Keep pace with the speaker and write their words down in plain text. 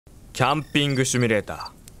キャンピングシミュレーター。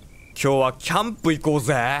今日はキャンプ行こう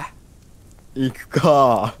ぜ。行く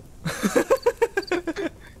か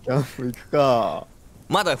キャンプ行くか。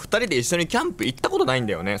まだ2人で一緒にキャンプ行ったことないん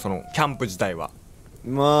だよね、そのキャンプ自体は。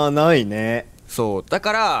まあないね。そうだ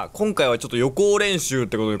から今回はちょっと予行練習っ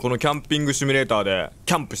てことで、このキャンピングシミュレーターで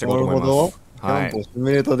キャンプしていこうと思います。なるほど。はい、キャンプシミ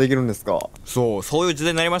ュレーターできるんですか。そういう時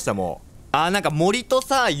代になりました。もうなんか森と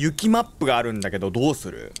さ雪マップがあるんだけど、どうす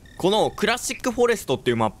る？このクラシックフォレストっ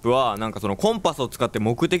ていうマップはなんかそのコンパスを使って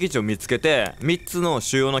目的地を見つけて3つの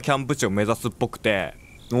主要なキャンプ地を目指すっぽくて、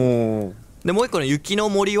おお。でもう一個の雪の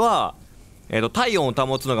森は、体温を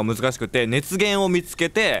保つのが難しくて熱源を見つ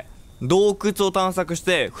けて洞窟を探索し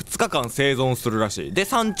て2日間生存するらしい。で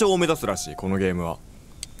山頂を目指すらしい、このゲームは。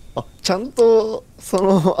あ、ちゃんとそ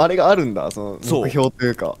のあれがあるんだ、その目標と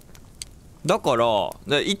いうか。だから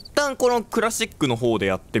一旦このクラシックの方で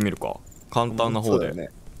やってみるか。簡単な方で、ね、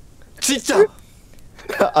ちっちゃ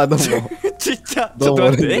あ、どうもちっちゃ、ちょっと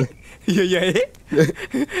待って、いや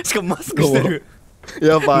しかもマスクしてる。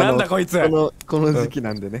やっぱなんだこいつ。この時期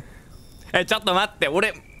なんでね、ちょっと待って、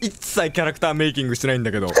俺一切キャラクターメイキングしてないん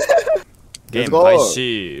だけどゲーム開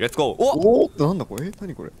始、レッツゴー。おっと、なんだこれ、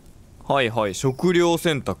何これ。はい食料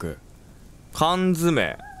選択、缶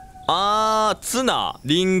詰、ツナ、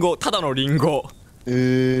リンゴ、ただのリンゴ。リ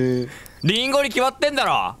ンゴに決まってんだ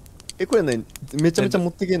ろ。これね、めちゃめちゃ持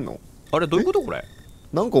ってけんの？あれどういうこと？これ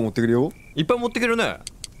何個持ってくるよ。いっぱい持ってけるね。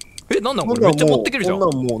なんなんこれ、めっちゃ持ってけるじゃん。こん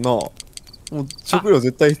なんもうな、もう食料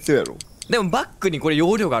絶対必要やろ。でもバッグにこれ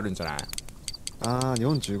容量があるんじゃない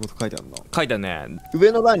？45と書いてあるな。書いてあるね。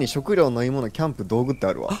上の欄に食料、飲み物、キャンプ、道具って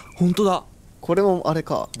あるわ。ほんとだ。これもあれ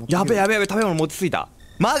か。やべ食べ物持ちすぎた。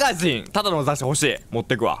マガジン、ただの雑誌欲しい。持っ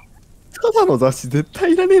てくわ。ただの雑誌絶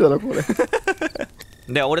対いらねえだろこれ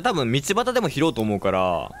で俺多分道端でも拾おうと思うか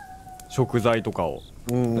ら、食材とかを。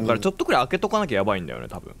だからちょっとくらい開けとかなきゃやばいんだよね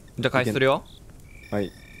多分。じゃあ開始するよ。は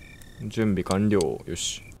い、準備完了。よ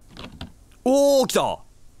し。おお、来た。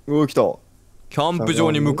来た。キャンプ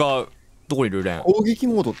場に向かう。どこにいるレン？攻撃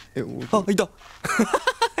モード。いた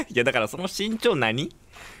いやだからその身長何？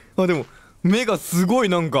でも目がすごい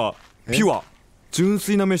なんかピュア、純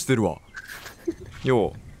粋な目してるわ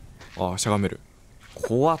よう。しゃがめる。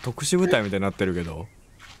怖、特殊部隊みたいになってるけど。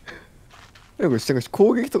これ下が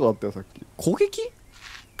攻撃とかあったよさっき。攻撃？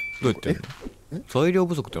どうやってんの？材料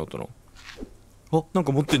不足ってなったの？なん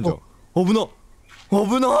か持ってんじゃん。危ない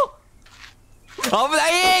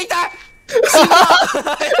痛い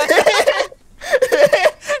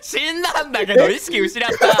死んだんだけど意識失っ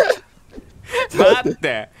た。待っ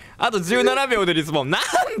て、あと17秒でリスポーン。な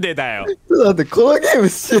んでだよ。ちょっと待って、このゲーム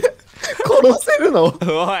殺せるの？おい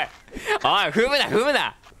踏む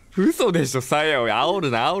な。嘘でしょ。さよ煽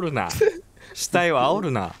るな死体を煽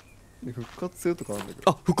るな。復活するとかあるんだけ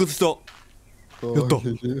ど。復活した。やった。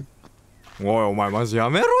おいお前マジや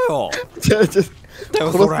めろよ。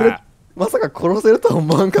まさか殺せるとは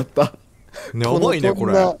思わんかった。やばいねこ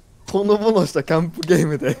れ。ほのぼのしたキャンプゲー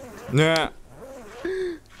ムでね。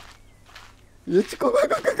いや、すいま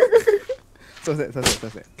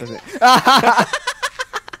せん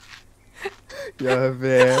や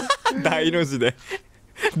べえ大の字で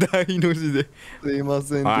すいま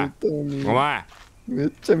せんって言ったのに。お前めっ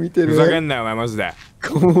ちゃ見てる。ふざけんなよお前マジで。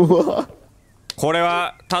怖っ。これ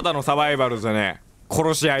はただのサバイバルじゃねえ、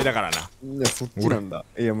殺し合いだからな。いや、そっちなんだ。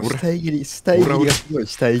いや、もう死体切りがすごい。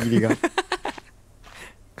死体切りが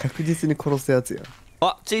確実に殺すやつや。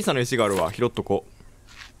小さな石があるわ、拾っとこ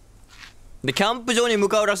う。でキャンプ場に向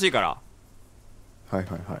かうらしいから、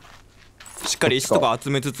しっかり石とか集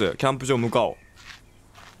めつつキャンプ場向かおう。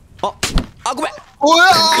ごめん。おや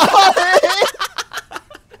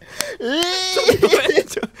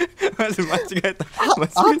マジ間違えた。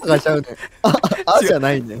がちゃうね。じゃ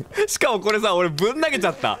ないね。しかもこれさ、俺ぶん投げち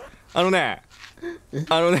ゃった。復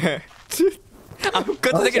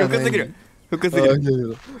活できる。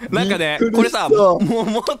なんかね、これさ、もう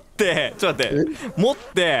持って、ちょっと待って、持っ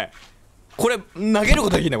てこれ投げるこ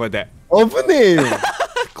とできんね、こうやって。危ねえよ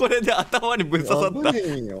これで頭にぶっ刺さった。危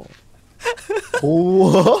ねえよ。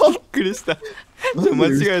怖っ。びっくりした。間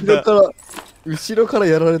違えた。後ろから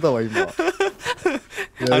やられたわ今。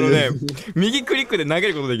右クリックで投げ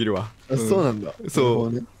ることできるわ。そうなんだ。そ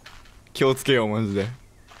う気をつけようマジで。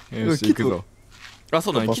よし行くぞ。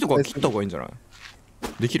そうだね、木とか切った方がいいんじゃない？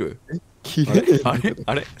できる？切れねえ。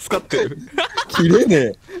あれスカってる。切れね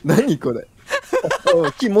え。何これ。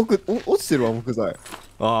木落ちてるわ、木材。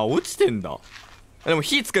落ちてんだ。でも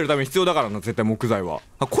火つけるために必要だからな、絶対木材は。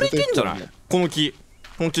これいけんじゃない？この木、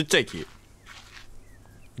このちっちゃい木。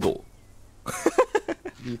どう？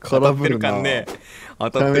空振るな。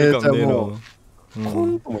当たってる感ねえな。コ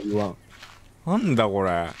ンとも言わん。なんだこ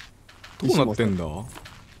れ。どうなってんだ。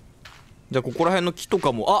じゃあここら辺の木と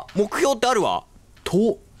かも、あ、目標ってあるわ。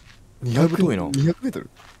と200遠いな。200メートル。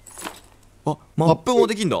あ、マップも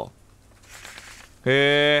できんだ。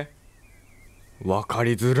へえ、わか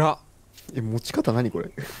りづら。持ち方何こ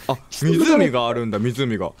れ。あ、湖があるんだ。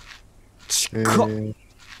湖がちっか、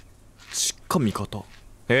ちっか味方。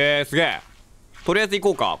へえ、すげえ。とりあえず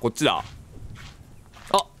行こうか。こっちだ。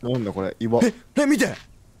あ、なんだこれ、岩。見て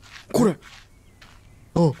これ。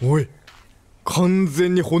あ、おい、完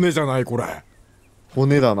全に骨じゃない？これ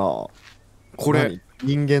骨だな。これ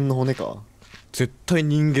人間の骨か。絶対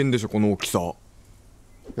人間でしょ、この大きさ。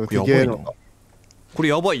ややばいな。これ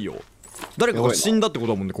やばいよ。誰かが死んだってこ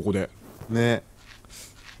とだもんね、ここで。ね。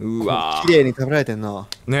うわー、綺麗に食べられてんな。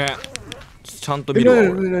ね。ちゃんと見るわ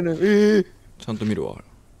俺。ちゃんと見るわ。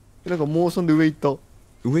なんかモーションで上行った。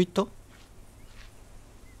上行った？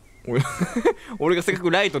俺がせっか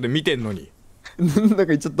くライトで見てんのに。なんだ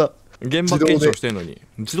か行っちゃった。現場検証してんのに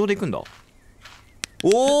自動で行くんだ。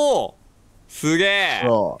おお、すげえ。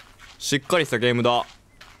しっかりしたゲームだ。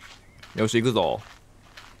よし、行くぞ。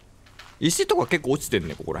石とか結構落ちてん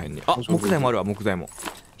ね、ここら辺に。あ、木材もあるわ。木材も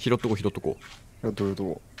拾っとこう、拾っとこ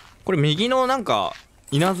う。これ右のなんか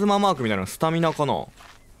稲妻マークみたいなのスタミナかな。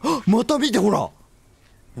あ、また見て、ほら、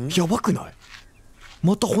やばくない？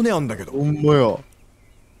また骨あんだけど。ほんまや。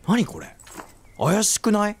何これ、怪し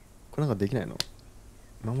くない？これなんかできないの？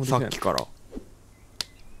さっきから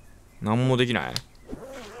何もできない。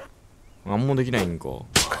何もできないんか。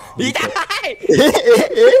痛い。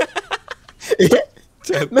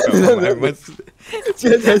ちょっとお前マジで。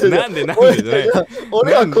違うなんでじゃない。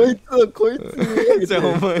俺はこいつじゃあ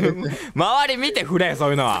お前周り見てくれ、そ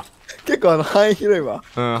ういうのは。結構範囲広いわ。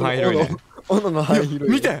範囲広いね。斧の範囲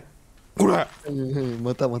広い。見てこれ、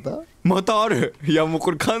またある。いやもう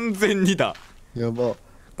これ完全にだ。やば。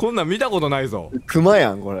こんなん見たことないぞ。クマ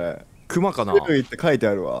やんこれ。クマかな。種類って書いて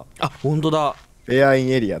あるわ。あ、ほんとだ。ベアイン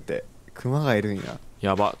エリアってクマがいるんや。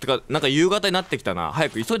やば。てかなんか夕方になってきたな。早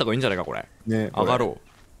く急いだ方がいいんじゃないかこれ。ね、上がろ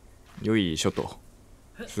う。よいしょと。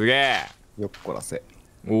すげえ。よっこらせ。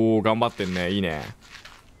おお、頑張ってんね。いいね。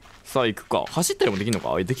さあ行くか。走ったりもできんの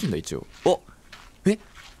か。できんだ一応。お、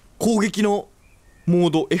攻撃のモー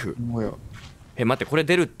ド F。待って、これ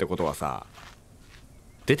出るってことはさ、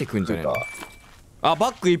出てくんじゃねえの。あ、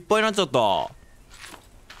バッグいっぱいになっちゃった。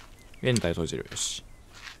連帯閉じる。よし、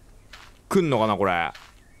来んのかなこれ。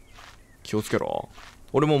気をつけろ。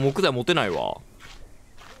俺もう木材持てないわ。オ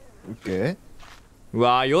ッケー。う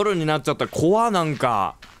わー、夜になっちゃった。怖。なん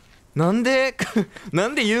かなんでな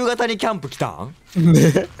んで夕方にキャンプ来たん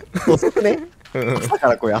ね。遅くね。朝か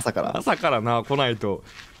ら来い。朝からな、来ないと。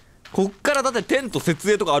こっからだってテント設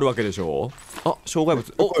営とかあるわけでしょ。あ、障害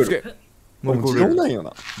物。お、すげえ。自動なんよ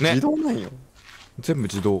な。ね、自動なんよ。全部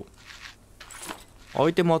自動。ア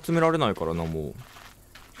イテム集められないからな。も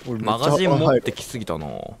うマガジン持ってきすぎたな。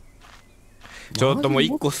ちょっともう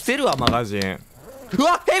1個捨てるわ、マガジン。う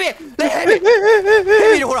わ、ヘ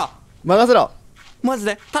ビにほら任せろ。マジ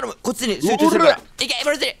で頼む。こっちに集中するから。いけ、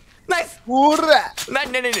ブルーチナイス。おら。な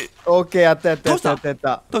にオッケー、やった。どうした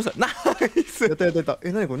ナイス。やった。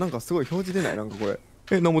なにこれ、なんかすごい表示出ない。なんかこ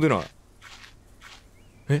れ。なんも出な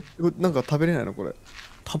い。なんか食べれないのこれ。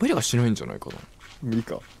食べれはしないんじゃないかな。無理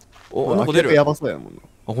か。お、なんか出る。やばそうやもんな。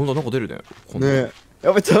あ、ほんとなんか出るね。ねえ。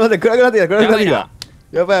やばい、ちょっと待って、暗くなってきた。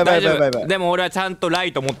やばい。でも俺はちゃんとラ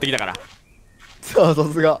イト持ってきたから。さ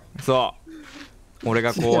すが。そう、俺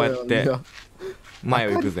がこうやって前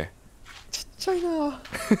を行くぜ。ちっちゃいな。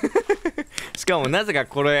しかもなぜか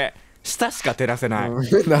これ下しか照らせない。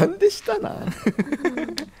なんで下な。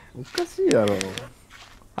おかしいだろ。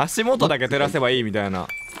足元だけ照らせばいいみたいな。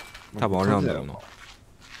多分あれなんだよな。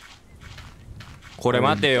これ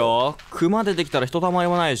待てよ、クマ出てきたらひとたまり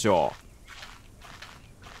もないでしょ。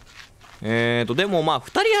でもまあ2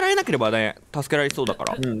人やられなければね、助けられそうだか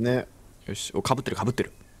ら。ね。よし、かぶって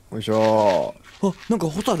る。よいしょ。あ、なんか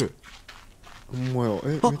ホタル。ほんまよ。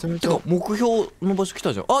めちゃめちゃ。目標の場所来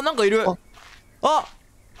たじゃん。あ、なんかいる。あ、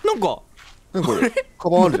なんかこれカ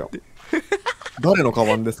バンあるじゃん。誰のカ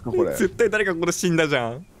バンですかこれ。絶対誰かこれ死んだじゃ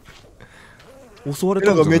ん。襲われ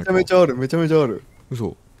たんじゃないか。めちゃめちゃある。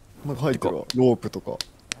嘘。なんか入ってるわ。ロープとか。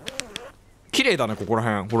綺麗だね、ここら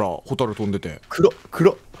辺。ほら、ホタル飛んでて。黒。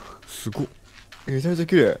すごっ。めちゃめちゃ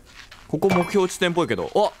綺麗。ここ目標地点っぽいけど。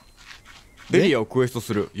あ、エリアをクエスト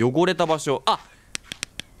する。汚れた場所。あ、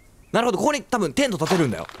なるほど。ここに多分テント立てる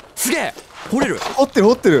んだよ。すげえ。掘れる。掘っ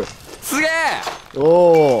てる。すげえ。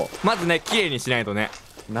おお。まずね、綺麗にしないとね。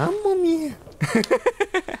なんも見えん。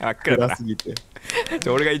あっくらだな。すぎて。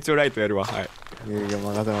俺が一応ライトやるわ。はい。いや、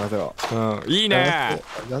任せろ。いいね。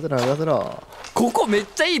任せろ。ここめっ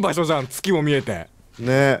ちゃいい場所じゃん。月も見えて。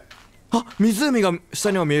ね。あ、湖が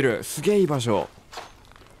下には見える。すげえいい場所。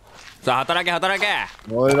さあ働け働け。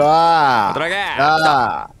おいらー。働け。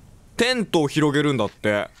あテントを広げるんだって。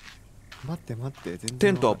ー。待って待って、全然。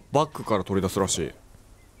テントはバッグから取り出すらしい。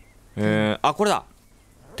あ、これだ。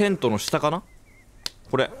テントの下かな。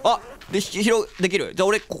これ、あ、できる。じゃあ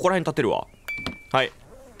俺ここら辺立てるわ。はい、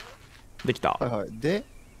できた。はいはい。で、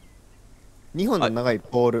2本の長い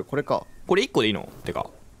ポール、これか。これ1個でいいの？てか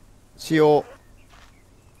使用。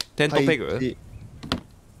テントペグ、配置。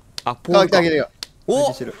あ、ポールか。お、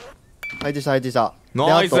お、配置した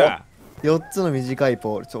ナイス。であと4つの短い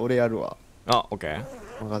ポール、俺やるわ。あ、オッケー。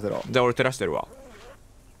任せろ。じゃあ俺照らしてるわ。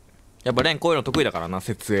やっぱレンこういうの得意だからな、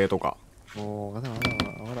設営とか。おー、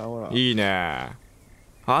ほらほら。いいね。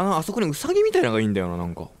あそこにウサギみたいなのがいいんだよな、な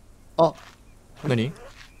んか。あ、何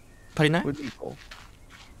足りない？これでいいか。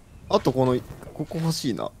あとここ欲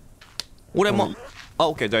しいな。俺も。あ、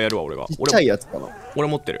オッケー。じゃあやるわ俺が。ちっちゃいやつかな。俺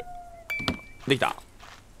持ってる。できた。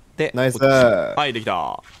で、ナイスはい、でき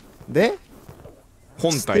た。で、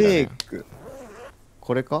本ス体だね。テーク。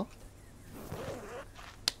これか？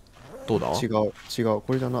どうだ？違う、こ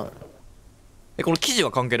れじゃない。この生地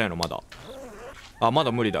は関係ないの？まだ。あ、ま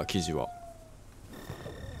だ無理だ、生地は。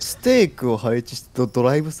ステークを配置してド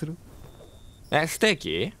ライブする？ステー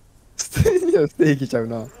キ？ステーキちゃう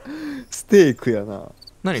な。ステークやな。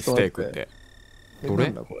何ステークって？どれ？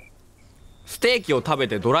なんだこれ。ステーキを食べ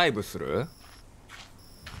てドライブする？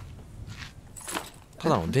た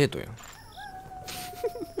だのデートやん。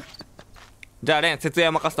じゃあレン、設営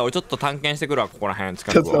は任せた。俺ちょっと探検してくるわ、ここら辺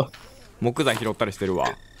近くを。木材拾ったりしてるわ。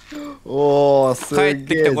おお、すげえ。帰っ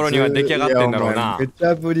てきた頃には出来上がってんだろうな。めち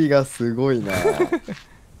ゃぶりがすごいな。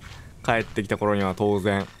帰ってきた頃には当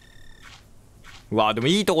然。うわ、でも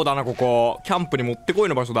いいとこだな、ここ。キャンプにもってこい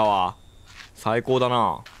の場所だわ。最高だ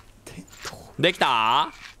な。でき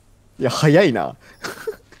た？いや、早いな。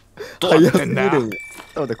どうなってんだよ。早すぎる。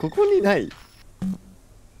待って、ここにない。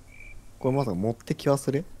これまさか持ってき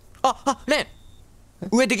忘れ？レン、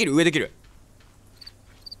上できる。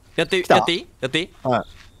やっていい？はい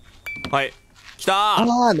はい、きたー。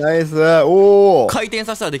ああ、ナイス。おお。回転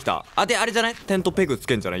させたらできた。で、あれじゃない？テントペグつ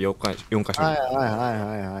けんじゃない？4箇所に。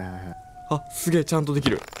あ、すげえ、ちゃんとでき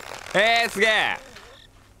る。すげえ。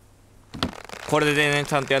これでね、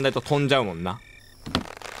ちゃんとやんないと飛んじゃうもんな。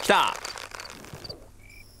きた。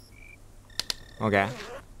オッケー。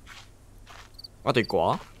あと1個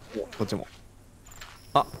は？こっちも。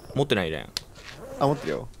あ、持ってないレン。あ、持って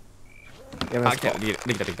るよ。やめますか。でき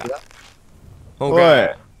た。オッケ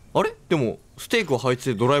ー。あれでもステーキを配置し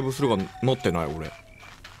てドライブするが乗ってない俺。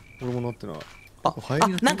俺も乗ってない。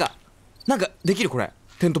なんかできるこれ。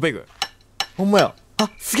テントペグ。ほんまや。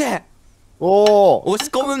すげえ。おお。押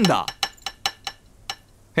し込むんだ。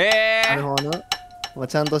へえ。なるほどな。まあ、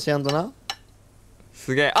ちゃんとしやんとな。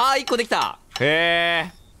すげえ。1個できた。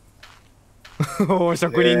へえ。おー、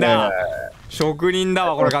職人だ。職人だ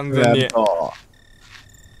わこれ完全に。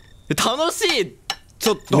楽しい。ち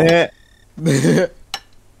ょっとね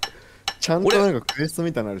ちゃんとなんかクエスト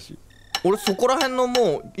みたいになるし。俺そこら辺の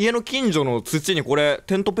もう家の近所の土にこれ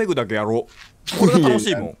テントペグだけやろう。これが楽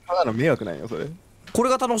しいもん。ただの迷惑ないよそれ。こ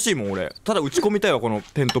れが楽しいもん俺。ただ打ち込みたいわこの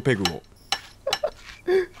テントペグを。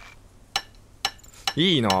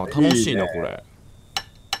いいな、楽しいなこれ。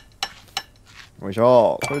よいし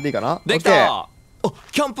ょ。これでいいかな。できた。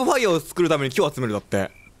キャンプファイヤーを作るために木を集めるだっ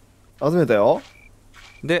て。集めたよ。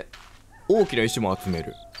で大きな石も集め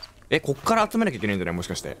る。こっから集めなきゃいけないんじゃない？もし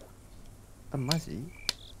かして。マジ？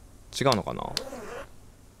違うのかな。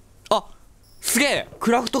すげえ、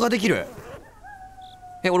クラフトができる。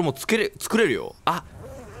俺もう作れるよ。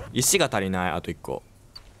石が足りない。あと1個。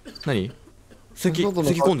何？咳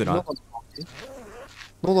込んでない？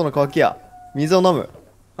喉の渇きや。水を飲む。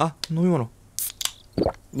飲み物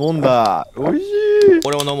飲んだ。おいしい。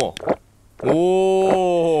俺も飲もう。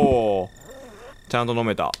おお、ちゃんと飲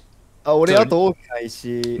めた。俺あと大きな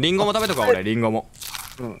石。リンゴも食べとか俺。リンゴも。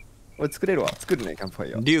俺作れるわ。作るね、キャンプファ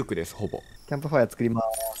イヤー。リュウクです、ほぼ。キャンプファイヤー作りまー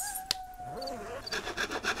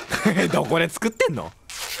す。どこで作ってんの？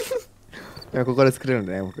いや、ここで作れるん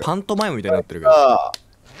だね、僕。パントマイムみたいになってるけど。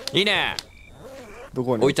いいね。ど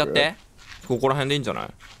こに置いちゃって。ここら辺でいいんじゃな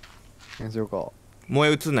い？にしようか。燃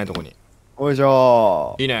え移んないとこに。おいし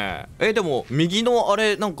ょー。いいね。でも右のあ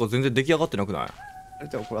れなんか全然出来上がってなくない？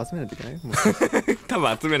じゃあこれ集めないといけない？多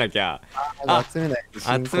分集めなきゃ。集めな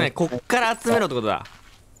い。こっから集めろってことだ。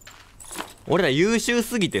俺ら優秀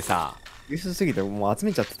すぎてさ。優秀すぎてもう集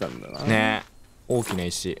めちゃってたんだな。ね。大きな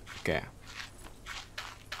石。オッケ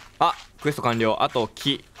ー。クエスト完了。あと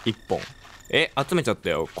木1本。集めちゃった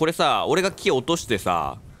よ。これさ、俺が木落として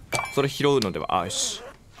さ、それ拾うのでは。よし。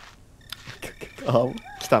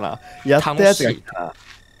来たな。やったやつが来たな。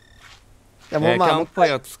いやもうまあ、キャンプファイ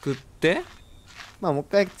ヤー作って、まあもう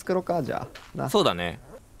一回作ろうか、じゃあな。そうだね。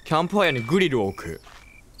キャンプファイヤーにグリルを置く。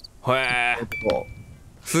へえ、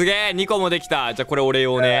すげえ、2個もできた。じゃあこれ俺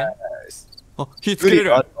用ね。あ、火つけれ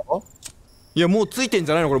る。いやもうついてん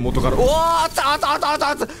じゃないのこれ元から。おお、あったあったあったあった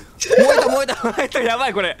あった、燃えた燃えた燃えた。やば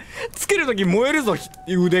い、これつけるとき燃えるぞ、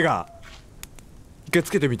腕が。一回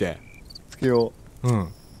つけてみて。つけよう。う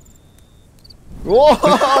ん。おおやばい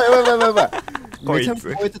やばいやばい。こいつめちゃめちゃ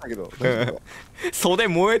燃えてたけど。袖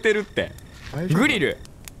燃えてるって。グリル、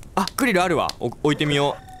あ、グリルあるわ。置いてみ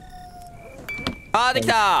よう。あー、でき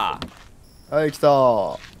たー。はい、来た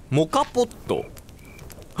ー。モカポット。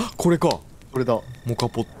あ、これか。これだ。モカ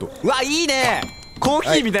ポット。うわ、いいね。コー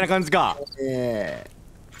ヒーみたいな感じか。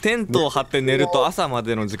テントを張って寝ると朝ま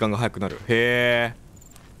での時間が早くなる。へえ。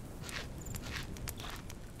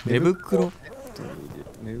寝袋。あ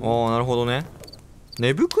あ、なるほどね。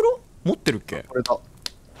寝袋持ってるっけ。これだ。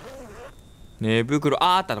寝袋、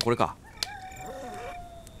あー、あったな、これか。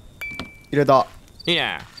入れた。いい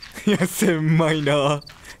ね。いや、狭いな。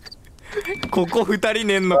ここ2人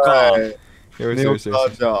寝んのか。よしよしよ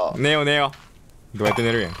し。じゃあ寝よう寝よう。どうやって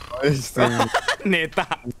寝るんや。寝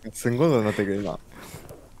た。すんごいことになってる今。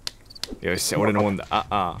よし、俺のもんだ。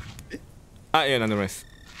あ、いや、なんでもないです。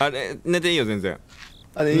あれ、寝ていいよ、全然。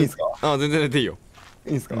あれいいんすか。あ、全然寝ていいよ。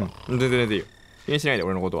いいんすか。全然寝ていいよ。気にしないで、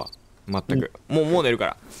俺のことは。全く。もう寝る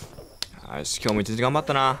から。よし、今日も一日頑張っ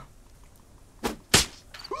たな。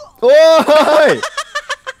おーい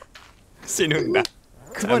死ぬんだ。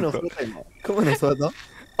熊に襲われた今。熊に襲われた。あ、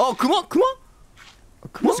熊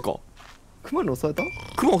マジか。熊に襲われた。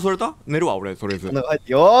熊襲われた。寝るわ、俺、とりあえず。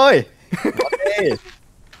よーい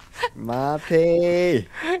待てー。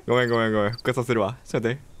ごめんごめんごめん、復活させるわ。ちょっと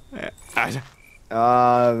待って。あ、じゃ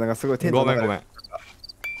なんかすごいテントごめんごめん。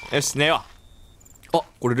よし、寝よう。あ、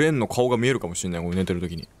これレンの顔が見えるかもしれない。俺寝てる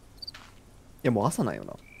時に。いやもう朝なんよ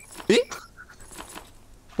な。え、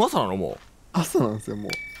朝なのもう。朝なんですよも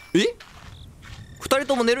う。え、二人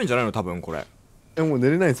とも寝るんじゃないの多分これ。もう寝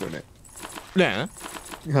れないんですよね。レン。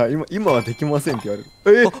はい今はできませんって言わ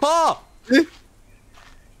れる。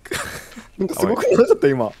なんかすごくなっちゃった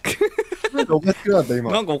今。なんかおかしくなった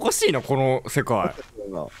今。なんかおかしいな、この世界。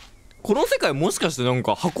この世界もしかしてなん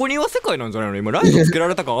か箱庭世界なんじゃないの。今ライトつけら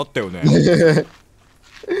れた感あったよね。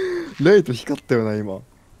ライト光ったよな今。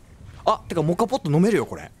あ、てかモカポット飲めるよ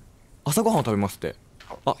これ。朝ごはんを食べますって。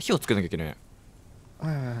あ、火をつけなきゃいけない。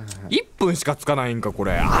1分しかつかないんかこ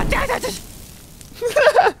れ。あ、ちゃちゃちゃ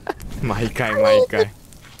毎回毎回。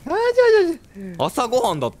朝ご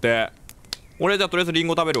はんだって。俺じゃあとりあえずリン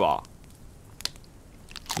ゴ食べるわ。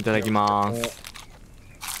いただきまーす。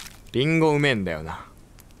リンゴうめえんだよな。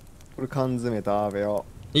これ缶詰食べよ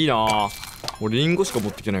う。いいなー。俺リンゴしか持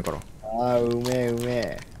ってきてないから。うめえうめ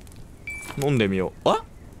え。飲んでみよう。あ、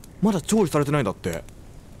まだ調理されてないんだって。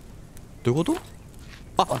どういうこと。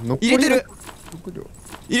あ、入れてる。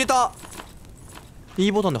入れた。い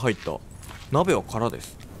いボタンで入った。鍋は空で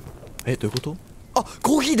す。どういうこと。あ、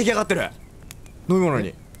コーヒー出来上がってる。飲み物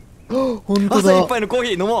に。朝一杯のコー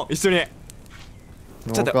ヒー飲もう、一緒に。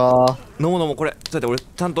ちょっと飲もう飲もう。これちょっと俺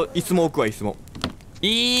ちゃんと椅子も置くわ。椅子も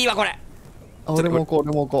いいわこれ。俺もこう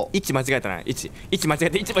俺もこう。位置間違えたな。位置間違え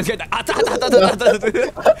た。位置間違えた。あったあったあったあったあった。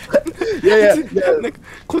いやなんか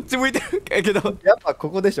こっち向いてるけど、やっぱこ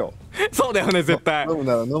こでしょ。そうだよね絶対。飲む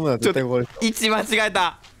なら絶対ここでしょ。位置間違え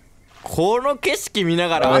た。この景色見な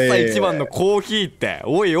がら朝一番のコーヒーって、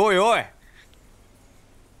おいおいおい、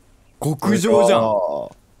極上じゃん。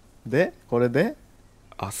でこれで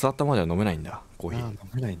朝頭では飲めないんだコーヒー。飲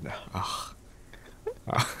めないんだ。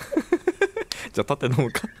じゃあ立って飲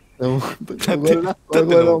むか。立って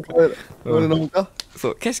飲むか。そ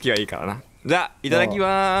う、景色はいいからな。じゃあいただき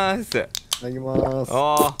まーす。いただきまーす。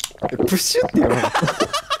ああ、プッシュって言わなかった。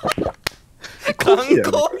缶コ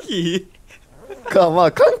ーヒーま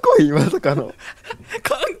あ缶コーヒーまさかの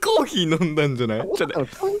缶コーヒー飲んだんじゃない。ちょっと缶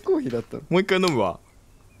コーヒーだったの。もう一回飲むわ。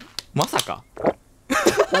まさか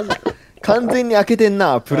完全に開けてん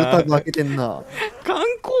な。プルタブ開けてんな。缶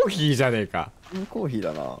コーヒーじゃねえか。缶コーヒー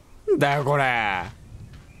だな。だよこれ。あ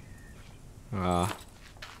あ、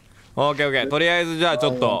オッケーオッケー。とりあえずじゃあち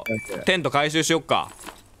ょっとテント回収しよっか。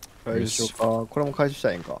回収しようか。これも回収した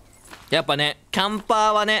らいいんか。やっぱね、キャン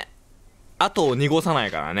パーはね、後を濁さな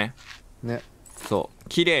いからね。ね。そう、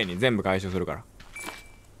綺麗に全部回収するから。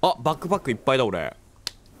あ、バックパックいっぱいだ俺。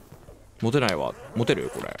持てないわ。持て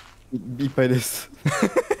るこれ。いっぱいです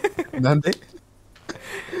なんで。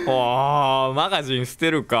マガジン捨て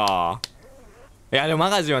るか。いやでもマ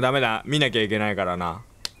ガジンはダメだ。見なきゃいけないからな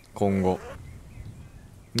今後。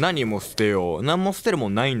何も捨てよう。何も捨てるも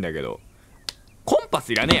んないんだけど。コンパ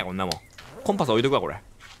スいらねえやこんなもん。コンパス置いとくわこれ。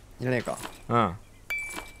いらねえか。うん。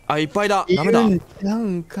あ、いっぱいだ。ダメだ。いるんちゃう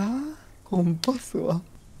んかコンパスは。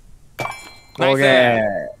ナイスオーケ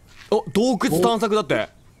ー。お、洞窟探索だって。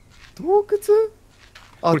洞窟。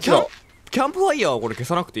あ、これ来た。キャンプファイヤーはこれ消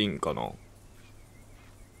さなくていいんかな。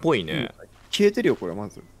ぽいね。消えてるよこれま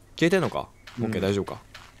ず。消えてんのか。オッケー大丈夫か。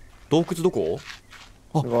洞窟どこ？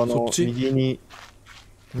あ、そっち。右に。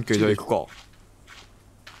オッケーじゃあ行くか。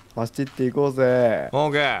走っていこうぜ。オ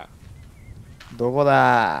ッケー。どこ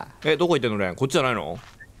だ。どこ行ってんのレン？こっちじゃないの？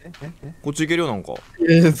こっち行けるよなんか。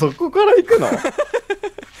そこから行くの？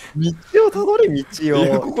道をたどれ道を。い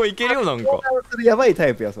やここ行けるよなんか。それやばいタ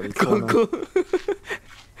イプやそれ。ここ。こ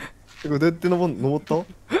れどうやって登った？わ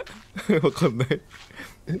かんない。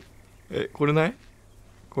これない？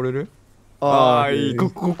来れる？ああ、いい。こ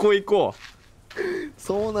こ行こう。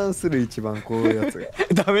遭難する一番こういうやつが。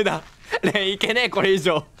ダメだ。レン行けねえこれ以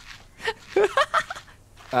上。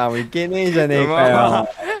ああ、もう行けねえじゃねえかよ。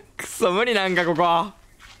くそ無理なんかここ。あ、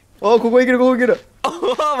ここ行けるここ行ける。お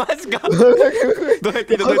おマジか。どうやっ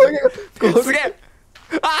て行ったどうやってすげえ。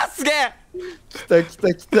あすげえ。来た来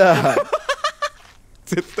た来た。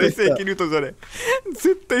絶対正規ルートじゃねえ。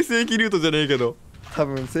絶対正規ルートじゃねえけど。多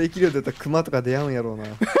分正規量で言ったらクマとか出会うんやろうな。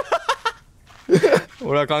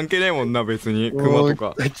俺は関係ねえもんな別にクマと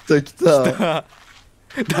か。来た来た。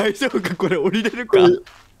大丈夫かこれ降りれるか。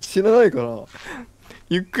知らないかな。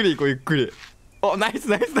ゆっくり行こうゆっくり。おナイス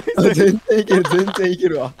ナイスナイス。全然いける全然いけ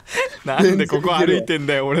るわ。なんでここ歩いてん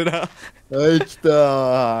だよ俺ら。はい来た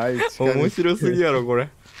ー。面白すぎやろこれ。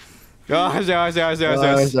よしよしよしよし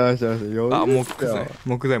よし。あ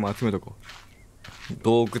木材も集めとこう。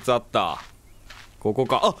洞窟あった。ここ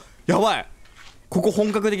か。あやばい。ここ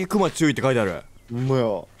本格的クマ注意って書いてある。ほんまや。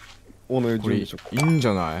おのよこれいいんじ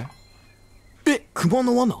ゃない？クマ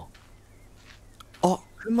の罠？あ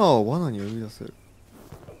クマは罠に呼び出せる。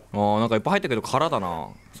なんかいっぱい入ったけど空だな。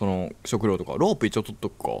その食料とか。ロープ一応取っと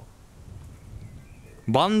くか。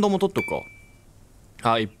バンドも取っとく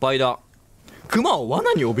か。あいっぱいだ。クマを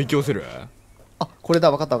罠におびき寄せる？あこれ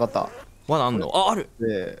だ。分かった分かった。罠あんの？ある。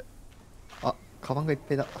でカバンがいっ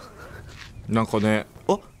ぱいだ。なんかね。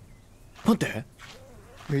待って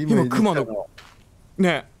今クマのね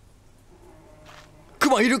えク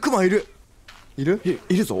マいるクマいるいる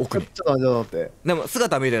いるぞ奥に。ちょっと待って。でも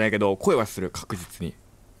姿は見えてないけど声はする確実に。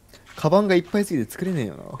カバンがいっぱいすぎて作れねえ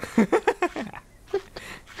よな。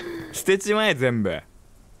捨てちまえ全部。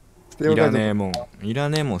いらねえもんいら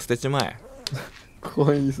ねえもん捨てちまえ。こ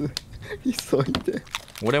こに急いで。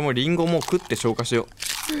俺もリンゴもう食って消化しよ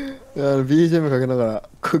う。BGM かけながら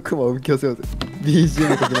クマをおびき寄せようぜ。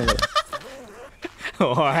 BGM かけながら。お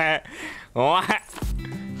い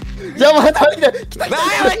じゃあまた来た来たや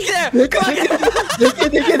ばい来てる。クマ来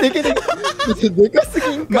てる。でかす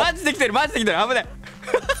ぎんか。マジで来てるマジで来てる。危ない。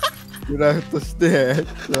クラフトしてちょっ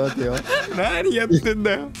と待ってよ。何やってん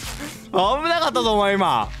だよ。危なかったぞお前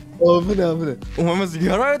今。危ね危ね。お前マジ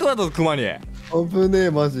やられとかったぞクマに。危ねえ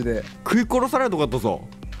マジで。食い殺されるとかったぞ。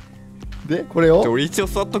でこれを俺一応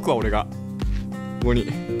座っとくわ俺がここ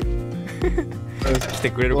に。来て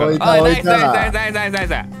くれるかな。あナイスナイスナイスナイスナイス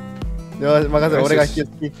ナイス。よし任せ。俺が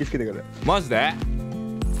引きつけてくれ。マジで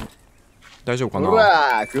大丈夫かな。ほ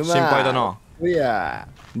らクマ心配だな。うや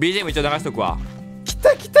BGM 一応流しとくわ。来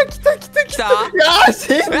た来た来た来た来た。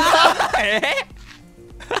死んだ。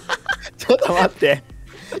ちょっと待って。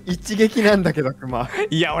一撃なんだけどクマ。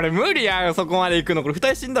いや俺無理やそこまで行くの。これ2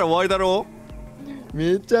人死んだら終わりだろ。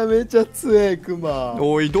めちゃめちゃ強えクマ。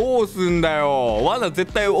おいどうすんだよ。罠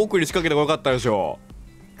絶対奥に仕掛けてこよかったでしょ。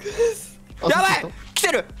やばい来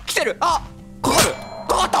てる来てる。あかかる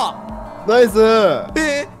かかった。ナイス。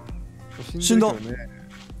死んだ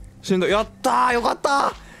死んだ。やったーよかっ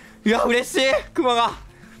た。いや嬉しいクマが。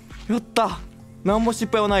やった何も失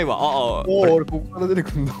敗はないわ。おお俺ここから出て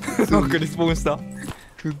くんの。なんかリスポーンした。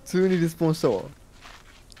普通にリスポンしたわ。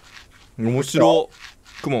面白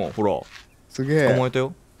クマほらすげえ。捕まえた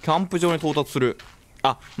よ。キャンプ場に到達する。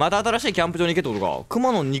あまた新しいキャンプ場に行けってことか。ク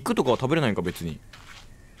マの肉とかは食べれないんか別に。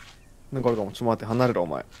なんかあるかも。ちょっと待って離れろお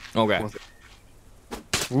前。オッケ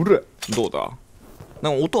ー。うるどうだ。な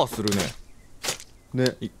んか音はするね。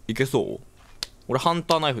ね。いけそう。俺ハン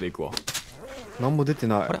ターナイフでいくわ。なんも出て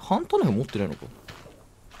ない。あれハンターナイフ持ってないのか。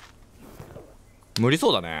無理そ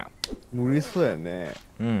うだね。無理そうやね。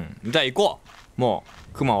うんじゃあ行こう。も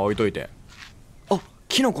うクマは置いといて。あ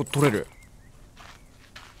キノコ取れる。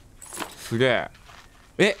すげ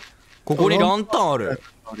え。ここにランタンある。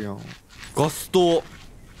あるやん。ガス灯。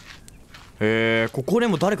へえここに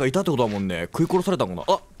も誰かいたってことだもんね。食い殺されたもんな。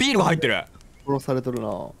あビールが入ってる。殺されとる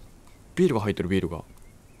な。ビールが入ってるビールが。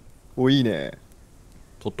おいいね。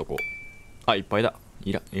取っとこう。あ、いっぱいだ。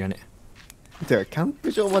いらねてかキャン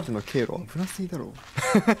プ場までの経路危なすぎだろ。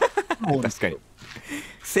え。確かに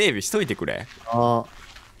整備しといてくれ。ああ、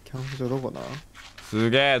キャンプ場どこだ？す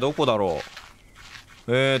げえ、どこだろ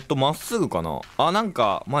う。まっすぐかな。あ、なん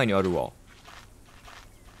か前にあるわ。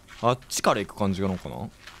あっちから行く感じなのかな。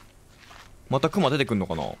またクマ出てくんの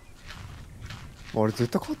かな。俺絶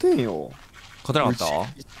対勝てんよ。勝てなかった。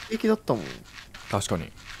一撃だったもん。確か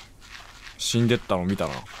に死んでったの見た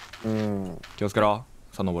な。うん。気をつけろ。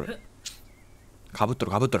さあ登る。かぶっと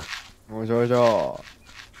るかぶっとる。おじゃおじゃ。こ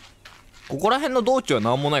こら辺の道中は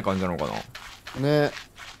何もない感じなのかな。ね。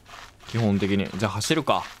基本的に。じゃあ走る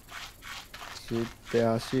か。走って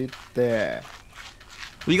走って。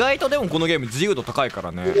意外とでもこのゲーム自由度高いか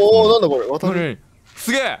らね。おお、なんだこれ渡る。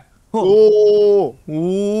すげえ。おお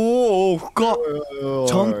おお深っ。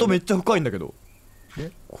ちゃんとめっちゃ深いんだけど。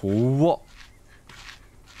え、怖っ。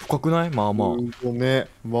深くない？まあまあね、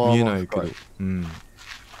まあ見えないけど。うん。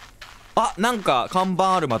あ、なんか看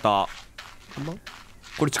板ある。また看板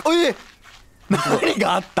これ何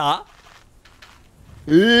があった？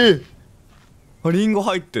あ、リンゴ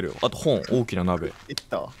入ってるよ。あと本、大きな鍋。いっ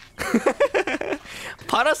た。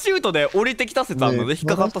パラシュートで降りてきた説あるので、引っ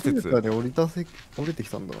かかった説。パラシュートで降りてき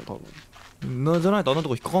たんだな、多分。じゃないとあんなと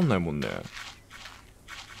こ引っかかんないもんね。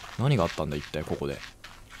何があったんだ一体ここで。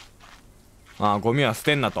ああ、ゴミは捨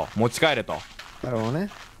てんなと、持ち帰れと。なるほどね。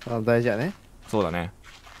あ、大事やね。そうだね。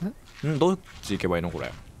どっち行けばいいのこ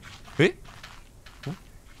れ。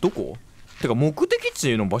どこ？てか目的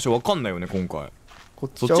地の場所わかんないよね今回。こ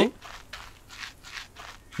っちちゃう？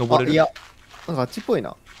登れる？いや、なんかあっちっぽい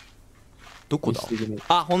な。どこだ？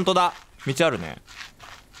あ、ほんとだ。道あるね。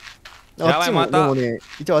やばい、あっちもまた。でもね、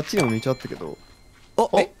一応あっちにも道あったけど。あ、こ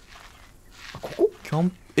こ？キャン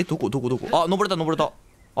プ、どこ？あ、登れた登れた。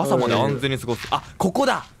朝まで安全に過ごす。あ、ここ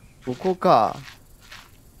だ。ここか。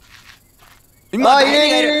またヘビ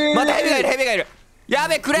がいる。またヘビがいる。や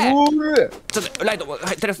べ、くれ。ちょっとライト、はい、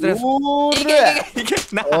照らす。いけ。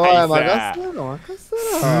ナイス。おい、任せろ任せろ。す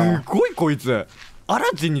ごいこいつ。アラ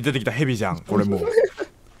ジンに出てきたヘビじゃんこれも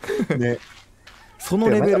う。ね。その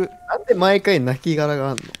レベル。なんで毎回泣き殻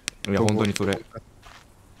があんの？いや本当にそれ。じ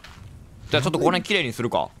ゃあちょっとここら辺綺麗にする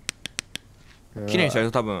か。綺麗にしない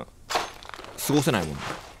と多分過ごせないもんね。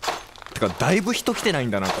てかだいぶ人来てない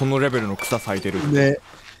んだな、このレベルの草咲いてるね。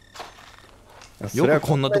よく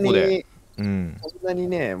こんなとこで。こんなに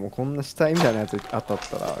ね、もうこんな死体みたいなやつ当たっ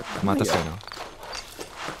たら。まあ確かにな。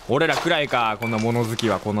俺らくらいか、こんな物好き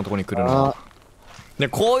はこんなとこに来るのは。で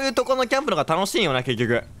こういうとこのキャンプのが楽しいよな結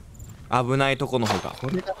局。危ないとこの方が。こ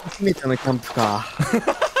れが初めてのキャンプか。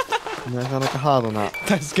なかなかハードな。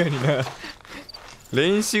確かにな。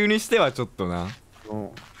練習にしてはちょっとな。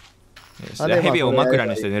じゃあヘビを枕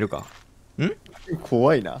にして寝るか。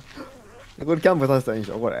怖いな。これキャンプさせたらいいん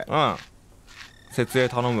でしょこれ。うん。設営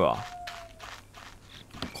頼むわ。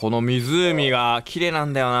この湖が綺麗な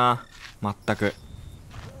んだよな。まったく。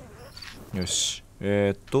よし。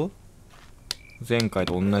前回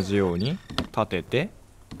と同じように立てて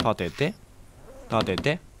立てて立て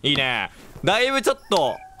て。いいね。だいぶちょっ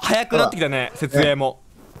と早くなってきたね、設営も。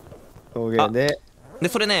で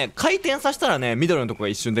それね、回転させたらね、緑のとこが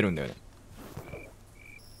一瞬出るんだよね。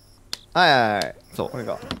はいはいはい。そうこれ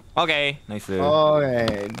が。オッケー、ナイス。オッ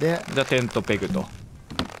ケー。でじゃあテントペグと。よ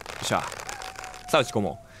っしゃ。さあ打ち込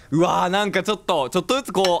もう。うわー、なんかちょっとず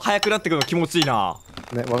つこう速くなってくの気持ちいいな。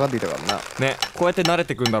ね、分かってきたからな。ね、こうやって慣れ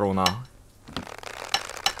てくんだろうな。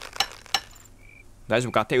大丈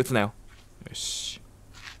夫か、手打つなよ。よし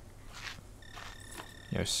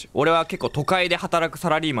よし。俺は結構都会で働くサ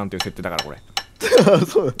ラリーマンという設定だからこれ。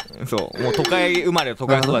そうもう都会生まれ都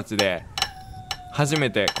会育ちで初め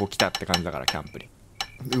てこう来たって感じだからキャンプに。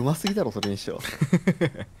うますぎだろそれにしては。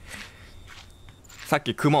さっ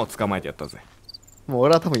きクマを捕まえてやったぜ。もう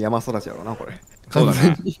俺は多分山育ちやろうなこれ。そうだ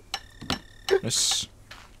ね。よし。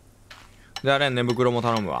じゃあ寝袋も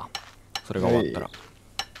頼むわ。それが終わったら。こ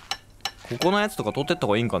このやつとか取ってった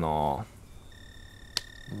方がいいんかな。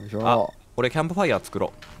あ、俺キャンプファイヤー作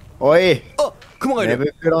ろう。おい、あ、クマがいる。寝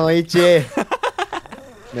袋の位置。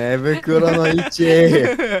寝袋の位置。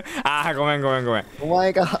あー、ごめん。お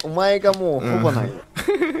前がもうほぼない。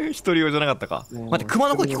一人用じゃなかったか。待って、クマ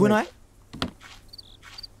の声聞こえない？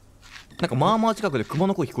なんかまあまあ近くでクマ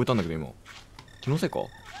の声聞こえたんだけど今。気のせいか？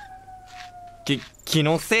気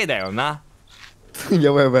のせいだよな。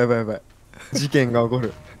やばい。事件が起こ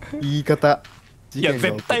る。言い方。いや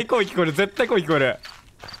絶対声聞こえる。大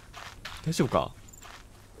丈夫か？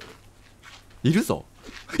いるぞ。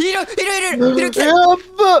いる来てる。や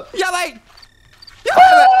ばい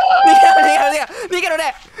逃げろ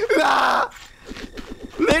ね。うわ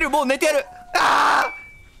ー、もう寝てやる。あ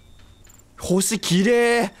ー、星き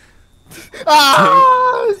れい。あ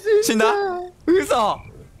死んだ。嘘。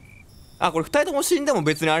あ、これ2人とも死んでも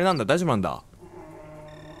別にあれなんだ、大丈夫なんだ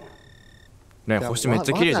ね。星めっ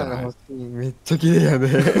ちゃ綺麗じゃない？めっちゃ綺麗やね。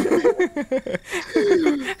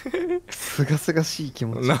すがすがしい気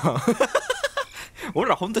持ちなあ俺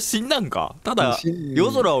らほんと死んだんか。ただ死ん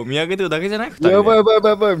夜空を見上げてるだけじゃない？2人で。やばいやばいやば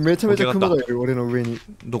いやばい、めちゃめちゃ雲がいる俺の上に。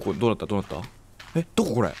どこ、どうなった？どうなった？え、ど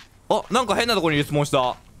ここれ？あ、なんか変なとこにリスポーンし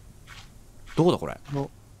た。どこだこれ？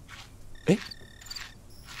え、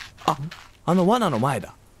あ、あの罠の前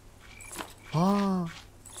だ。ああ、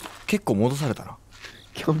結構戻されたな。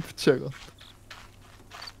キャンプチェアが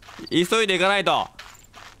急いでいかないと。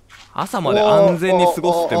朝まで安全に過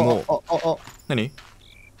ごすってもう。何？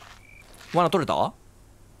罠取れた？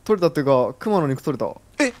取れたっていうか、熊の肉取れた。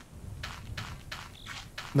え、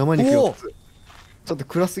生肉4つ。ちょっと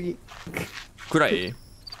暗すぎ。暗い？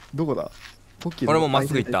どこだ？ポッキー俺もまっ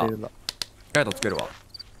すぐ行った。ライトつけるわ。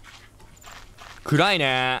暗い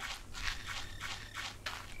ね。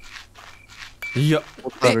いや、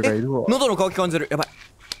喉の渇き感じる。やばい。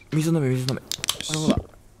水飲め水飲め。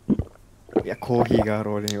いや、コーヒーがあ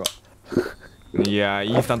る俺には。いや、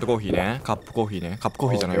インスタントコーヒーね。カップコーヒーね。カップコ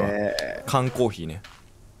ーヒーじゃないわ。缶コーヒーね。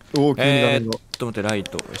おお、急に画面が。ちょっと待って、ライ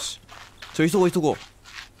ト。よし。急ごう急ごう。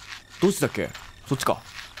どっちだっけ？そっちか。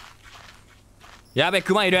やべ、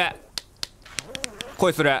クマいる。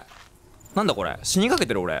声する。なんだこれ、死にかけ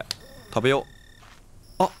てる俺。食べよ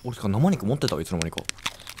う。あ、俺か生肉持ってたわ、いつの間にか。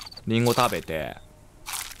リンゴ食べて、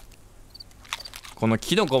この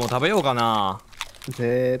キノコも食べようかな。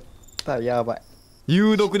絶対やばい。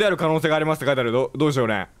有毒である可能性がありますって書いてある。どうしよう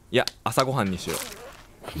ね。いや、朝ごはんにしよ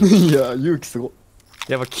いや、勇気すご。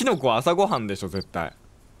やっぱキノコは朝ごはんでしょ絶対。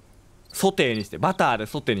ソテーにして、バターで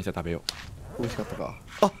ソテーにして食べよ美味しかったか。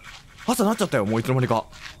あ、朝なっちゃったよ、もういつの間にか。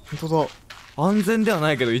本当だ。安全では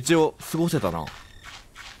ないけど一応過ごせたな。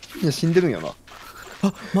いや、死んでるんやな。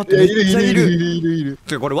あ、待って、めっちゃいる。いる。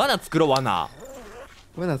てかこれ罠作ろう、罠。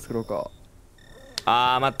罠作ろうか。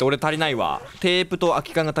あー、待って、俺足りないわ。テープと空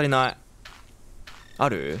き缶が足りない。あ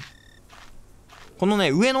る？このね、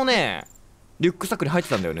上のね、リュックサックに入って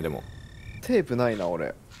たんだよね。でもテープないな俺。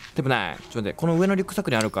テープない。ちょっと待って、この上のリュックサック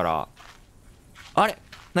にあるから。あれ、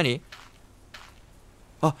何？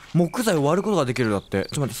あ、木材を割ることができるだって。ちょっ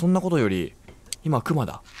と待って、そんなことより今はクマ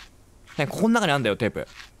だ。ね、ここの中にあんだよテープ。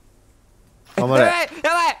頑張れ。やばい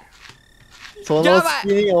やばい。その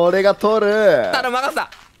隙に俺が取る。ただ任せた。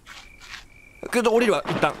けど降りるわ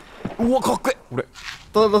一旦。うわ、かっこいい。俺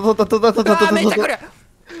取っためっちゃ来る。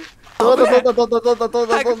取った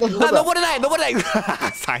登れない登れない。う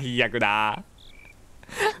わ最悪だ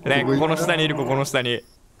ね。ここの下にいる子、この下に。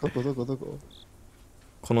どこ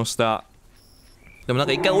この下。でもなん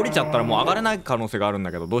か一回降りちゃったらもう上がれない可能性があるん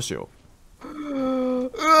だけど、どうしよう。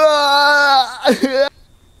うわー、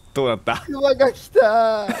どうだった？クマが来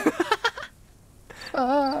た。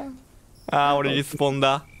俺リスポン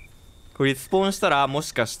だ。これリスポンしたらも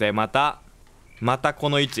しかしてまたこ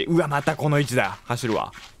の位置。うわ、またこの位置だ。走る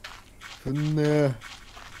わ。ふんね。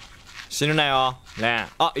死ぬなよね。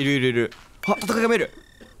あ、いる。あ、戦いが見える。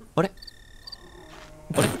あれ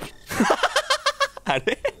あれ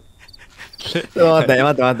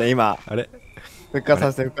待って今。あれ復活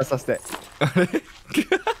させて。あれ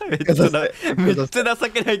めっちゃ情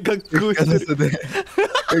けない格好してる。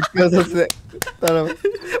復活させて。頼む。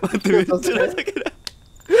待って、めっちゃ情けない。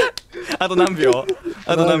あと何秒？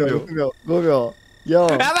あと何秒？5秒。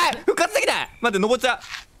4。やばい、復活できない。待って、登っちゃう。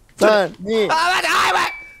3、2。待って、やば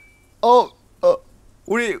い。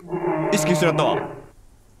俺意識失ったわ。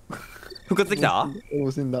復活できた？も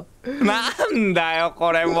う死んだ。なんだよ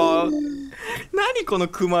これもう。何この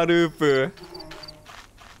クマループ。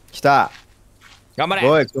来た。頑張れ。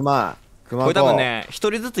おいクマ。これ多分ね、一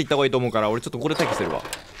人ずつ行った方がいいと思うから、俺ちょっとこれ待機してるわ。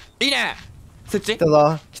いいね。設置。来た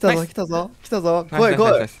ぞ。来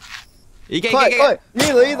い。いけ。いいぞ。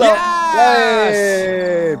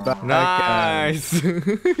ナイス。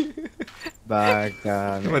バ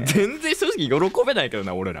カね。全然正直喜べないけど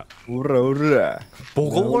な、俺ら。おら。ボ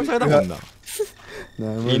コボコにされたもんな。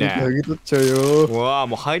いいね。うわあ、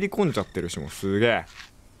もう入り込んじゃってるし、もうすげえ。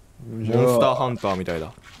モンスターハンターみたい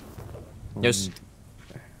だ。よし。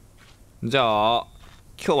じゃあ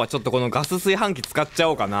今日はちょっとこのガス炊飯器使っちゃ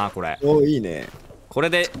おうかな。これいいね。これ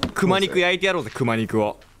で熊肉焼いてやろうぜ。熊肉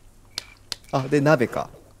を。あ、で鍋か。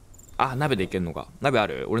あ、鍋でいけんのか。鍋あ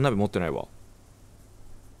る？俺鍋持ってないわ。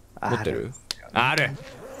持ってる？ある。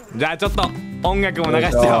じゃあちょっと音楽も流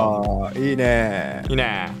してよ。いいね。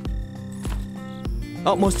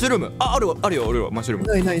あ、マッシュルーム。あるよマッシュルーム。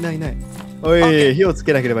ない。おい、火をつ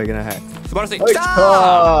けなければいけない。素晴らしい。き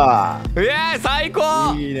たー。最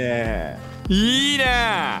高。いいね。いいね。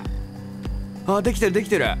あ、できてるでき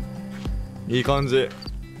てる。いい感じ。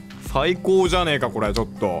最高じゃねえかこれ。ちょっ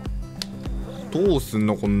とどうすん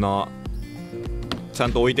のこんな。ちゃ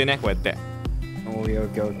んと置いてね、こうやって。オッケーオ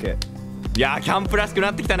ッケーオッケー。いやー、キャンプらしく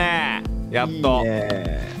なってきたね。やっと。いい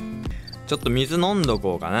ね。ちょっと水飲んど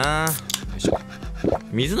こうかな。よいしょ。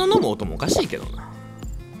水の飲む音もおかしいけどな。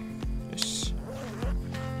よし。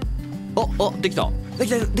できたでき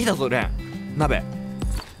たできたぞレン。鍋。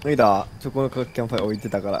見た？そこのキャンプファイ置いて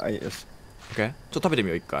たから。よし。オッケー。ちょっと食べてみ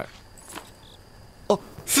よう一回。あ、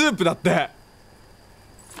スープだって。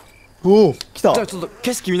おお、来た。じゃあちょっと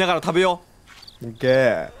景色見ながら食べよオッケ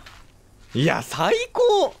ー。う。いや最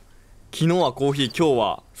高。昨日はコーヒー、今日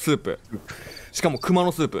はスープ。しかも熊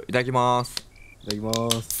のスープ。いただきます。いただきま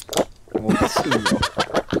す。もうおかしいよ。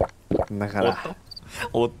だから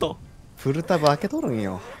音フルタブ開けとるん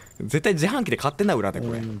よ。絶対自販機で買ってんな、裏で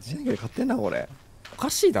これ。自販機で買ってんなこれ。おか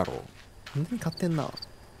しいだろ。本当に買ってんな。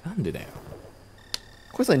なんでだよ。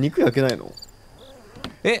これさ、肉焼けないの？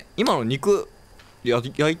今の肉焼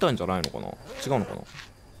いたんじゃないのかな。違うのか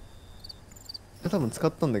な。多分使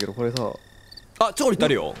ったんだけど、これさ。あ、調理ってあ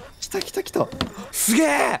るよ。来た来た来た。すげ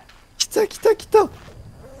え。来た来た来た。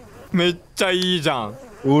めっちゃいいじゃん。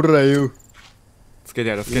おらよ。つけて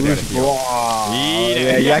やるつけてやる。うわー、いい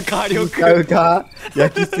ね。いや火力ちゃうか。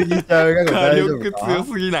焼きすぎちゃうか。火力強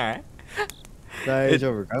すぎない？大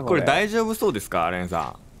丈夫かこれ大丈夫そうですか、レン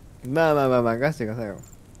さまあまあまあ任せてくださいよ。ん。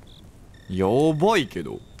やばいけ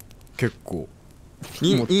ど結構い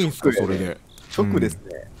いんすかそれで。直です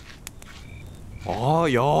ね。ああ、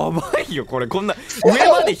やばいよこれ。こんな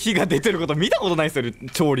上まで火が出てること見たことないですよ、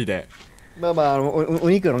調理で。まあまあ、お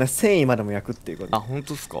肉のね、繊維までも焼くっていうこと。あ、本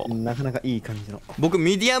当っすか。なかなかいい感じの。僕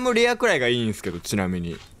ミディアムレアくらいがいいんすけど、ちなみ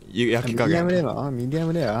に焼き加減。ミディアムレア？ミディア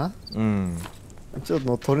ムレア？うん。ちょっと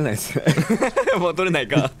もう取れないっすね。もう取れない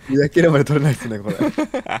か。焼けるまで取れないっすね、これ。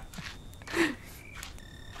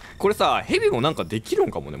これさ、ヘビもなんかできる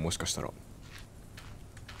んかもね、もしかしたら。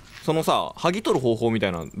そのさ、剥ぎ取る方法みた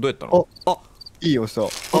いなのどうやったの？あ、いいよ、した。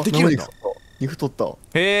あ、できるんだ。肉取った。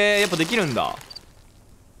へえ、やっぱできるんだ。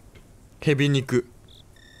ヘビ肉。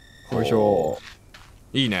よいしょ。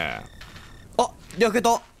いいね。あ、焼け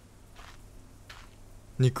た。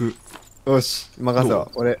肉。よし、任せ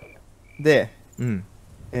ろ、俺。で、うん。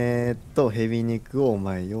ヘビ肉をお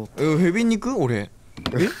前よ。ヘビ肉俺。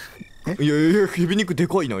いやいや、ヘビ肉で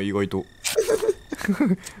かいな、意外と。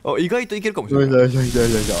あ、意外といけるかもしれない。よいしょよいしょよい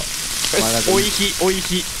しょ。おいひ、おい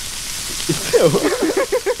ひ。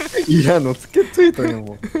いやのつけといたよ、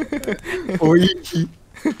もう。おいひ。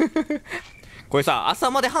これさ、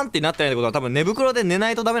朝まで半ってなってないってことは多分寝袋で寝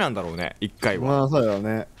ないとダメなんだろうね、一回は。まあそうだよ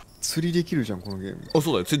ね。釣りできるじゃん、このゲーム。あ、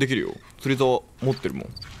そうだよ、釣りできるよ。釣り竿持ってるもん。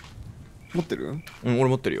持ってる？うん、俺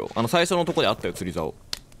持ってるよ。最初のとこであったよ、釣り竿。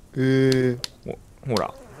ほ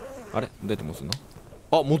ら。あれどうやって持つの？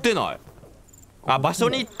あ、持てない。あ、場所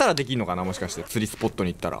に行ったらできんのかな、もしかして。釣りスポット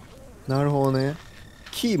に行ったら。なるほどね。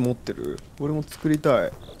木持ってる？俺も作りた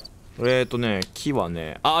い。木は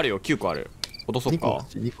ね、あるよ、9個ある。落とそっか。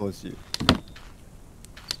2個欲しい。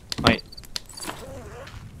はい。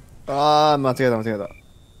間違え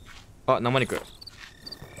た。あ、生肉。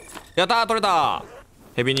やったー、取れた。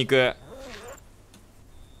ヘビ肉。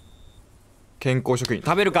健康食品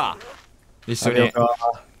食べるか、一緒に。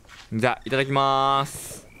じゃあいただきまー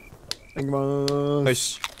す。いただきまーす。よ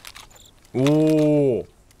し。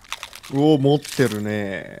おお、持ってる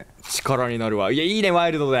ね。力になるわ。いや、いいね、ワ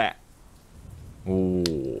イルドで。おお、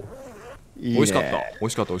美味しかった。美味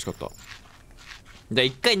しかった。じゃあ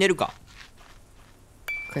一回寝るか。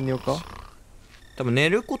一回寝ようか。多分寝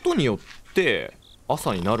ることによって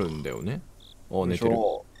朝になるんだよね。あ、寝てる。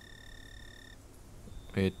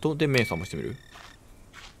で目覚ましてみる。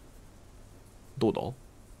どうだ？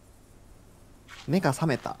目が覚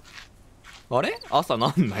めた。あれ？朝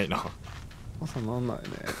なんないな。朝なんないね。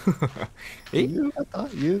え？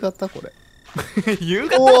夕方これ。夕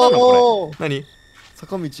方なのこれ。何？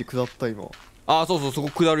坂道下った今。あ、そうそう、そこ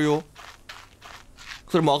下るよ。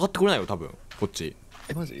それもう上がってくれないよ、多分こっち。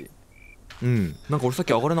マジ？うん、なんか俺さっき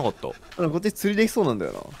上がれなかった。こっち釣りできそうなんだ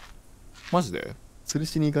よな。マジで？釣り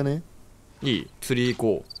しに行かね？いい？釣り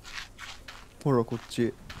行こう。ほらこっ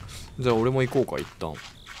ち。じゃあ俺も行こうか、一旦。こ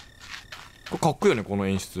れかっこいいよね、この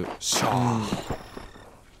演出。シャー。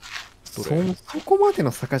そこまで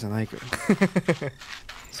の坂じゃないけど。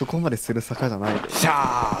そこまでする坂じゃないけど。シャ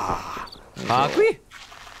ー。かっこいい。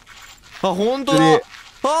あ、ほんとだ。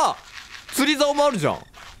あ、釣り竿もあるじゃん。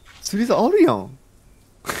釣り竿あるやん。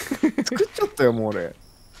作っちゃったよもう俺。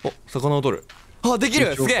お、魚を取る。あ、でき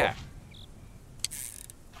る。すげえ。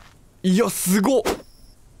いや、すごっ。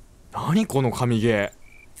何この神ゲ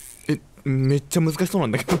ー。めっちゃ難しそうな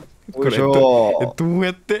んだけどこれよいしょどう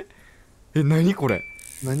やって、何これ。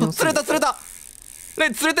何を釣れた釣れた。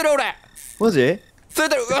ね、釣れてる俺。マジ？釣れ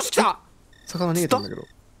てる。よし来た。魚逃げたんだけど。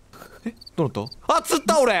どうなった。あ、釣っ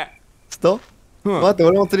た俺。釣った？うん待って、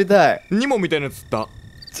俺も釣りたい。ニモみたいなやつ釣った。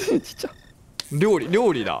ちっちゃ。料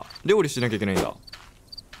理だ。料理しなきゃいけないんだ。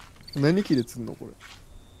何切れ釣んのこ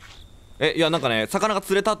れ？いやなんかね、魚が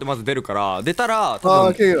釣れたってまず出るから、出たらあ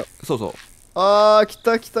ー、切れる。そうそう。来た来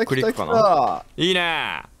た来た来クリックかた。いい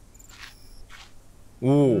ね。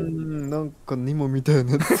おお。なんかニモみたい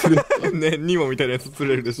なやつ釣れた。ね、ニモみたいなやつ釣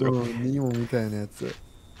れるでしょ。ニモみたいなやつ。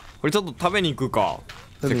これちょっと食べに行くか。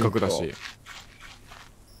せっかくだし。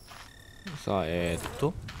さあは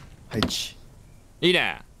いち。いい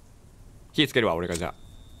ね。火つけるわ俺がじゃあ。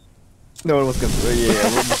で俺も使ってる。いやいや、いや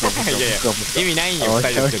いや意味ないんよ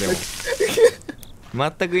2人だけでも。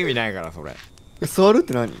全く意味ないからそれ。座るっ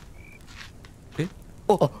て何？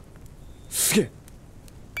あ、すげ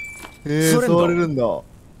座れるんだ。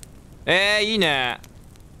え。いいね。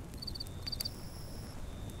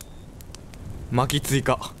巻き追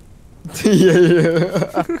加。いやいや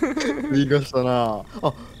言いがしたな。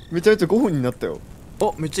あ、めちゃめちゃ5分になったよ。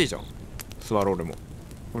お、めっちゃいいじゃん。座ろう俺も。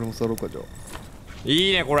俺も座ろうかじゃあ。い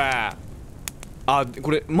いねこれ。あ、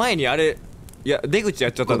これ前にあれ、いや出口や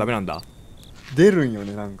っちゃったらダメなんだ。出るんよ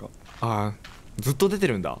ね、なんか。あー、ずっと出て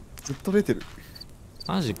るんだ。ずっと出てる。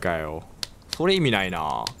マジかよ。それ意味ない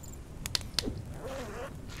な。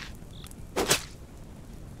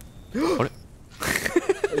あれ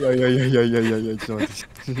いやいやいやいやいやいやいや、ちょっと待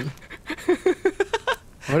って。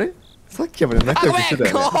あれ？さっきまで仲良くしてた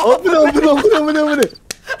よね。危ない危ない危ない危ない危ない。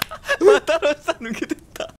またの下抜けてっ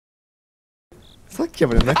た。さっき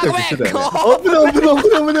まで仲良くしてたよね。危ない危ない危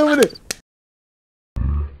ない危ない危ない。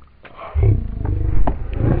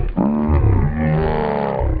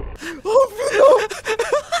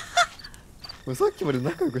さっきまで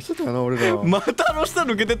仲良くしてたよな俺ら。またの下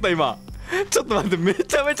抜けてった今。ちょっと待って、め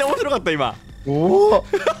ちゃめちゃ面白かった今。おお。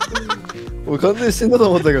俺完全に死んだと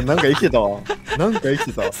思ったけど、なんか生きてたわ。なんか生き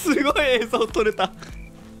てた。すごい映像撮れた。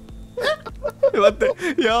待っ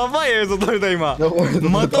て、やばい映像撮れた今。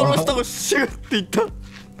またの下をシュッていった。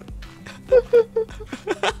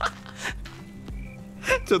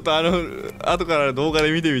ちょっと後から動画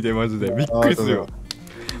で見てみてマジでびっくりするよ。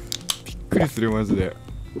びっくりするよマジで。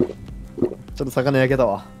ちょっと魚焼けた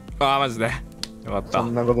わ。あーマジでよかった。そ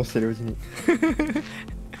んなことしてるうちに。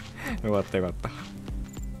よかったよかった。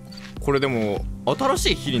これでも新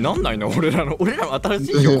しい日になんないの？俺らの新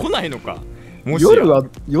しい日来ないのか。もし夜は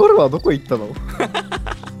どこ行ったの？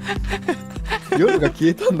夜が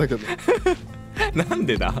消えたんだけど。なん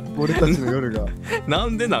でだ？俺たちの夜が。な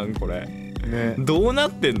んでなんこれ。ね。どうな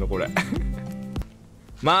ってんのこれ。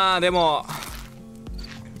まあでも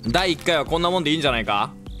第1回はこんなもんでいいんじゃない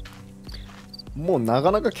か。もうな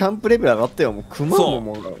かなかキャンプレベル上がったよ。もう熊も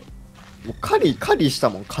もう狩りした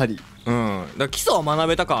もん狩り。だから基礎は学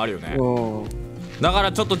べた感あるよね。うん。だか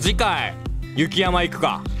らちょっと次回雪山行く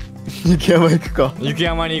か。雪山行くか。雪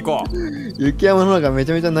山に行こう。雪山の中め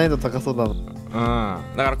ちゃめちゃ難易度高そうだな。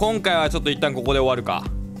だから今回はちょっと一旦ここで終わるか。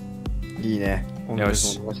いいね。よ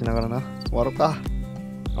し。音楽も流しながらな。終わろうか。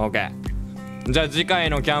オッケー。じゃあ次回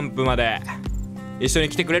のキャンプまで一緒に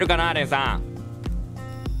来てくれるかなレンさん。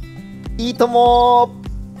いいとも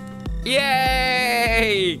ー。イ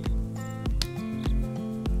エーイ。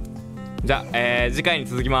じゃあ、次回に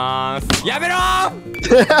続きまーす。やめろ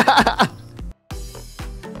ー。